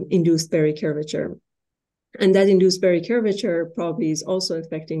induced Berry curvature. And that induced Berry curvature probably is also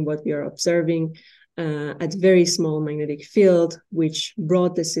affecting what we are observing at very small magnetic field, which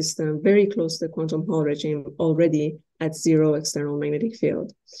brought the system very close to the quantum Hall regime already at zero external magnetic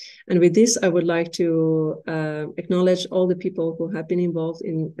field. And with this, I would like to acknowledge all the people who have been involved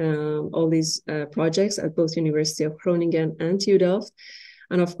in all these projects at both University of Groningen and TU Delft.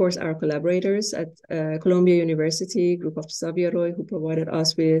 And of course, our collaborators at Columbia University, group of Xavier Roy, who provided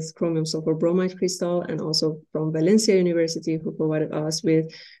us with chromium sulfur bromide crystal, and also from Valencia University, who provided us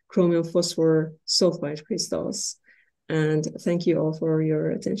with chromium phosphor sulfide crystals. And thank you all for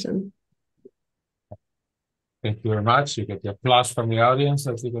your attention. Thank you very much. You get the applause from the audience,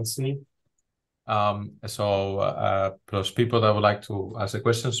 as you can see. Those people that would like to ask the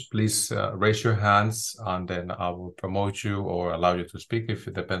questions, please raise your hands, and then I will promote you or allow you to speak if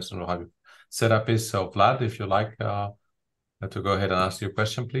it depends on how your setup is. So Vlad, if you like to go ahead and ask your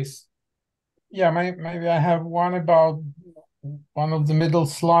question, please. Yeah, maybe I have one about one of the middle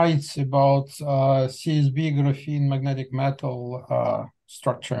slides about CSB graphene magnetic metal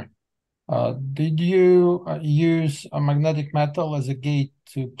structure. Did you use a magnetic metal as a gate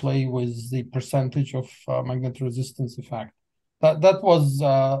to play with the percentage of magnet resistance effect? That was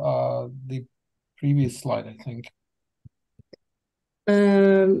the previous slide, I think.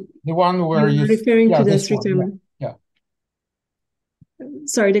 The one where you're referring to the three-terminal. Yeah.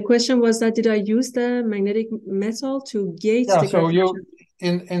 Sorry, the question was that did I use the magnetic metal to gate the so graphene? you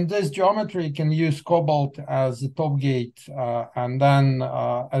in this geometry you can use cobalt as a top gate, and then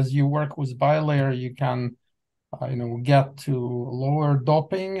as you work with bilayer you can get to lower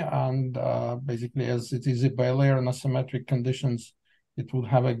doping, and basically as it is a bilayer in asymmetric conditions it will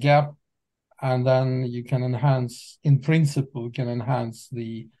have a gap, and then you can enhance, in principle you can enhance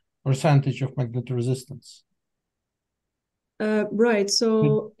the percentage of magnet resistance. Right.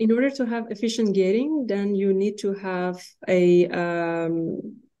 So in order to have efficient gating, then you need to have a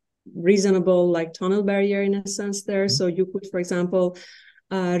reasonable tunnel barrier in a sense there. So you could, for example,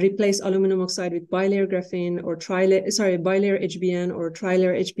 replace aluminum oxide with bilayer graphene or bilayer HBN or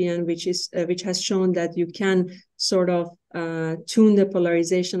trilayer HBN, which has shown that you can sort of tune the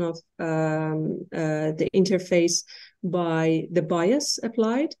polarization of the interface by the bias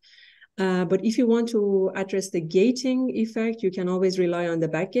applied. But if you want to address the gating effect, you can always rely on the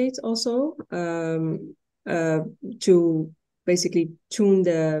backgate also to basically tune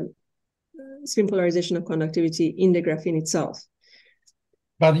the spin polarization of conductivity in the graphene itself.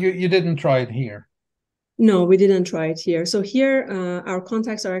 But you didn't try it here? No, we didn't try it here. So here, our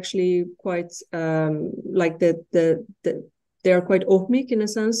contacts are actually quite like they are quite ohmic in a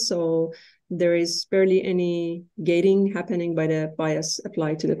sense. So there is barely any gating happening by the bias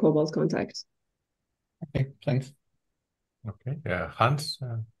applied to the cobalt contact. Okay, thanks. Okay, Hans,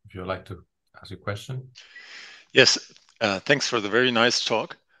 if you'd like to ask a question. Yes, thanks for the very nice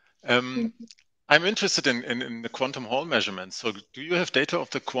talk. I'm interested in the quantum Hall measurements. So do you have data of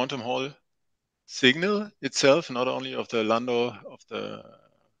the quantum Hall signal itself, not only of the Landau, of the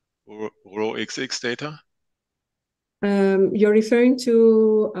rho XX data? You're referring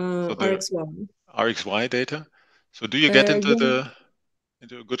to So the RxY. RxY data. So do you get into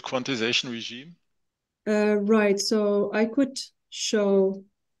into a good quantization regime? Right. So I could show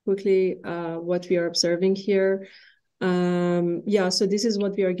quickly what we are observing here. Yeah, so this is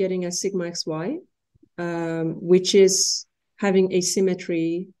what we are getting as sigma xy, which is having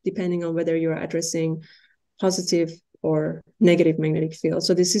asymmetry depending on whether you're addressing positive or negative magnetic field.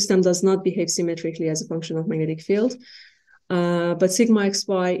 So the system does not behave symmetrically as a function of magnetic field. But sigma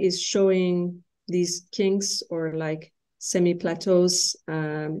xy is showing these kinks or like semi-plateaus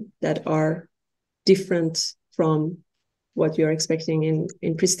that are different from what you're expecting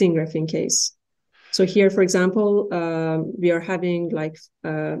in pristine graphene case. So here, for example, we are having like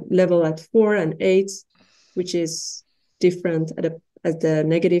level at 4 and 8, which is different at the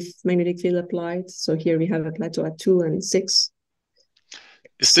negative magnetic field applied. So here we have a plateau at 2 and 6.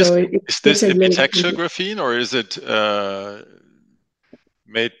 Is this epitaxial graphene, or is it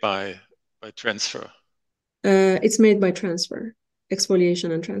made by transfer? It's made by transfer,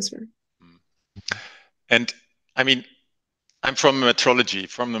 exfoliation and transfer. And I mean, I'm from metrology,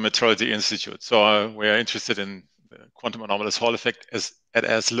 from the Metrology Institute. So we are interested in the quantum anomalous Hall effect at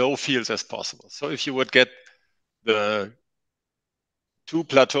as low fields as possible. So if you would get the 2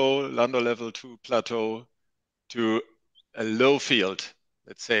 plateau, Landau level 2 plateau to a low field,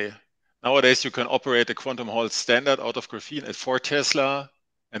 let's say, nowadays you can operate a quantum Hall standard out of graphene at 4 Tesla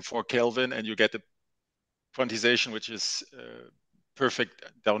and 4 Kelvin, and you get a quantization which is perfect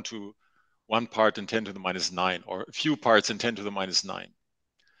down to 1 part in 10 to the minus 9, or a few parts in 10 to the minus 9.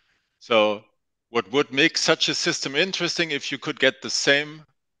 So what would make such a system interesting if you could get the same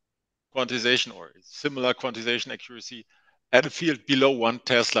quantization or similar quantization accuracy at a field below 1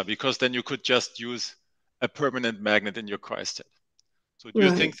 Tesla, because then you could just use a permanent magnet in your cryostat. So do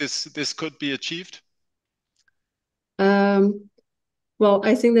you think this could be achieved? Well,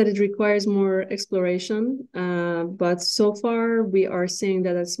 I think that it requires more exploration, but so far we are seeing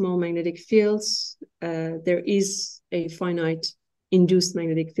that at small magnetic fields, there is a finite induced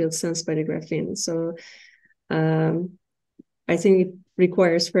magnetic field sensed by the graphene. So I think it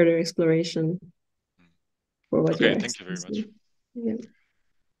requires further exploration for what you're thank you very much.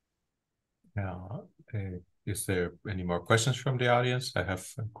 Yeah. Is there any more questions from the audience? I have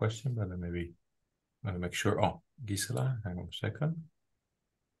a question, but maybe I want to make sure. Oh, Gisela, hang on a second.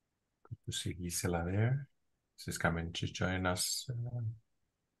 Good to see Gisela there. She's coming to join us.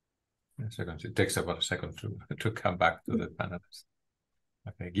 In a second. It takes about a second to come back to the panelists.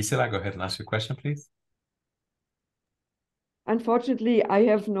 Okay, Gisela, go ahead and ask your question, please. Unfortunately, I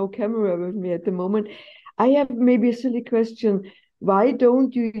have no camera with me at the moment. I have maybe a silly question. Why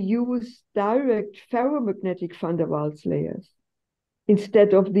don't you use direct ferromagnetic van der Waals layers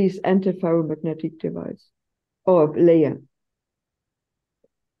instead of these antiferromagnetic device or layer?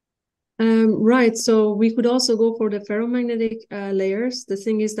 Right, so we could also go for the ferromagnetic layers. The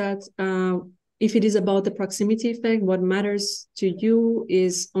thing is that if it is about the proximity effect, what matters to you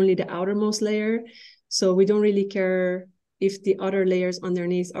is only the outermost layer. So we don't really care if the other layers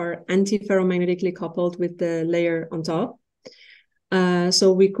underneath are anti-ferromagnetically coupled with the layer on top.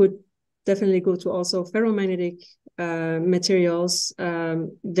 So we could definitely go to also ferromagnetic materials.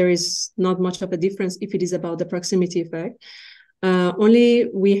 There is not much of a difference if it is about the proximity effect. Only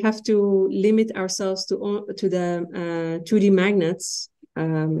we have to limit ourselves to the 2D magnets,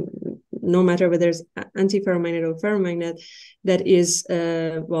 no matter whether it's anti-ferromagnet or ferromagnet, that is,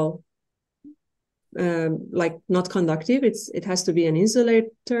 like not conductive. It has to be an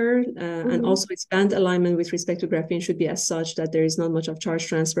insulator, and also its band alignment with respect to graphene should be as such that there is not much of charge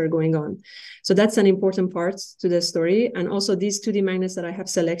transfer going on. So that's an important part to the story. And also these 2D magnets that I have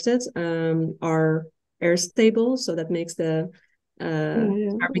selected are air stable, so that makes the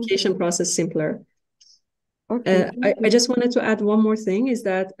fabrication process simpler. I just wanted to add one more thing, is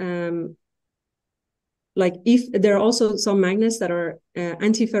that like if there are also some magnets that are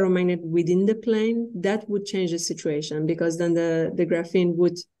anti-ferromagnet within the plane, that would change the situation, because then the graphene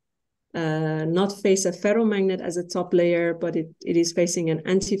would not face a ferromagnet as a top layer, but it is facing an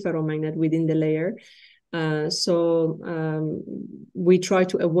anti-ferromagnet within the layer. We try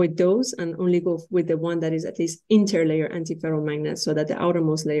to avoid those and only go with the one that is at least interlayer antiferromagnet, so that the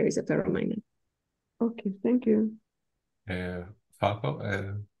outermost layer is a ferromagnet. Okay, thank you. Falco,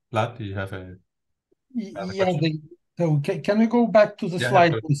 Vlad, do you have a yeah? So can we go back to the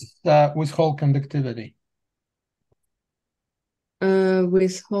slide with Hall conductivity?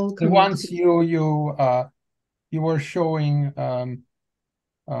 With Hall the ones you were showing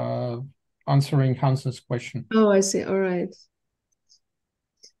answering Hans's question. Oh, I see. All right.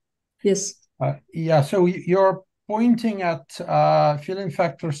 Yes. Yeah. So you're pointing at filling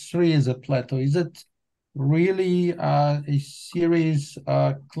factor 3 as a plateau. Is it really a series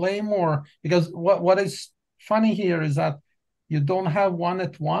claim, or because what is funny here is that you don't have 1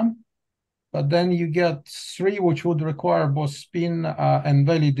 at 1, but then you get 3, which would require both spin and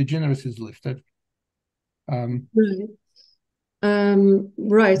valley degeneracies lifted. Right.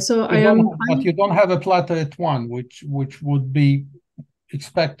 Right. So but you don't have a plateau at 1, which would be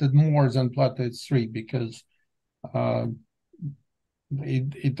expected more than plateau at 3, because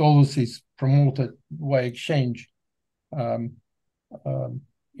it always is promoted by exchange in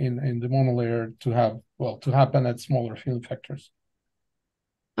the monolayer to happen at smaller field factors.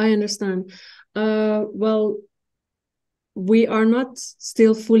 I understand. Well, we are not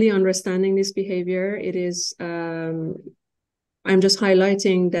still fully understanding this behavior. It is, I'm just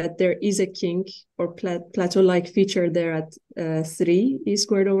highlighting that there is a kink or plateau-like feature there at 3 e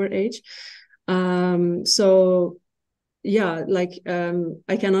squared over h. So yeah, like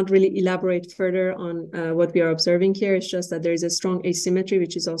I cannot really elaborate further on what we are observing here. It's just that there is a strong asymmetry,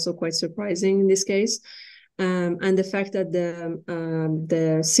 which is also quite surprising in this case. And the fact that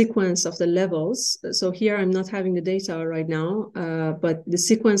the sequence of the levels, so here I'm not having the data right now, but the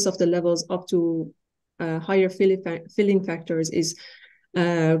sequence of the levels up to higher filling factors is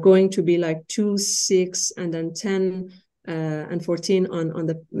going to be like 2, 6, and then 10 and 14 on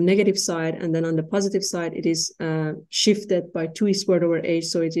the negative side, and then on the positive side it is shifted by 2 e squared over h,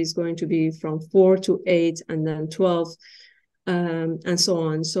 so it is going to be from 4 to 8 and then 12 and so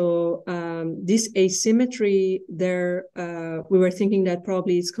on. So this asymmetry there, we were thinking that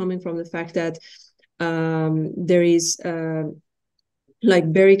probably it's coming from the fact that there is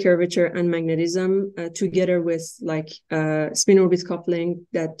like Berry curvature and magnetism together with like spin orbit coupling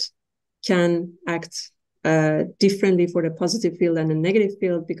that can act differently for the positive field and the negative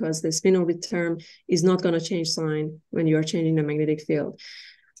field, because the spin orbit term is not going to change sign when you are changing the magnetic field.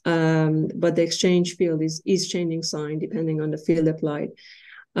 But the exchange field is changing sign depending on the field applied.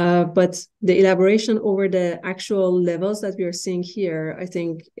 But the elaboration over the actual levels that we are seeing here, I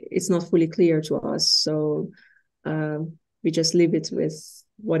think it's not fully clear to us. So we just leave it with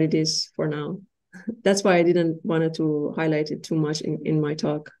what it is for now. That's why I didn't want to highlight it too much in my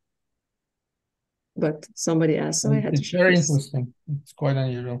talk. But somebody asked, so I had to share. Very interesting. It's quite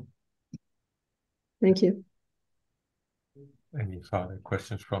unusual. Thank you. Any further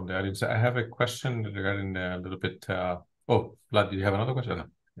questions from the audience? I have a question regarding a little bit. Oh, Vlad, do you have another question?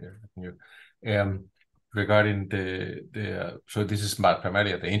 No. Regarding so this is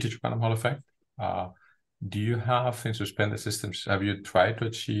primarily at the integer quantum Hall effect. Do you have, in suspended systems, have you tried to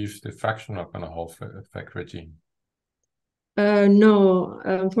achieve the fractional quantum Hall effect regime? No,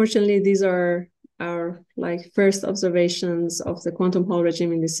 unfortunately, these are our like first observations of the quantum Hall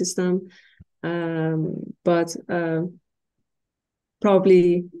regime in the system. But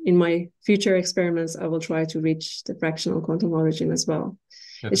probably in my future experiments, I will try to reach the fractional quantum Hall regime as well.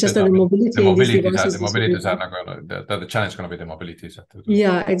 It's just that the mobility in these devices are not going to, the challenge is going to be the mobilities.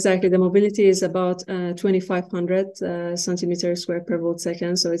 Yeah, exactly. The mobility is about 2,500 centimeters squared per volt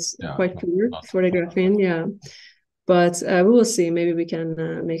second. So it's quite poor for the graphene. Yeah. But we will see. Maybe we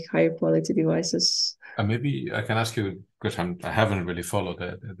can make higher quality devices. Maybe I can ask you, because I haven't really followed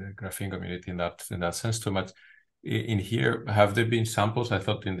the graphene community in that sense too much. In here, have there been samples? I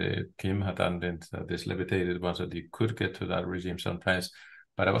thought in the Kim had done this levitated ones that you could get to that regime sometimes,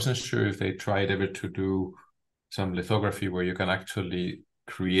 but I wasn't sure if they tried ever to do some lithography where you can actually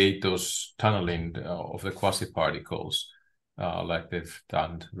create those tunneling of the quasi-particles like they've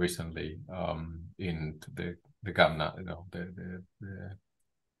done recently in the gamma,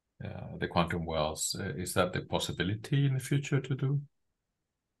 the quantum Waals. Is that the possibility in the future to do?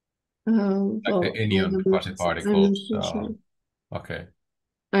 Like the anion quasi-particles. Sure. Okay.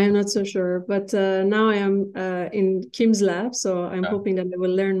 I am not so sure, but now I am in Kim's lab, so I'm hoping that I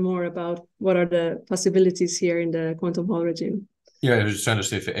will learn more about what are the possibilities here in the quantum Hall regime. Yeah, I was just trying to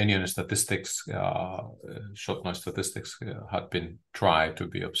see if anion statistics, short noise statistics had been tried to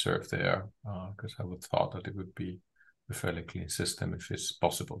be observed there, because I would thought that it would be a fairly clean system if it's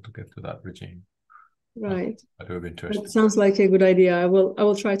possible to get to that regime. Right. But it would be interesting. That sounds like a good idea. I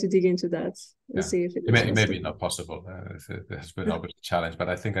will try to dig into that and see if it may be not possible. It has been obviously a challenge, but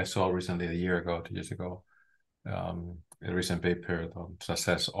I think I saw recently, a year ago, 2 years ago, a recent paper on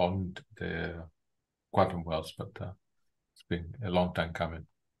success on the quantum wells, but it's been a long time coming.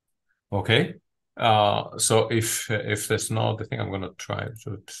 Okay. So if there's no other thing, I'm going to try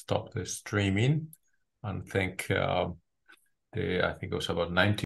to stop the streaming and think I think it was about 90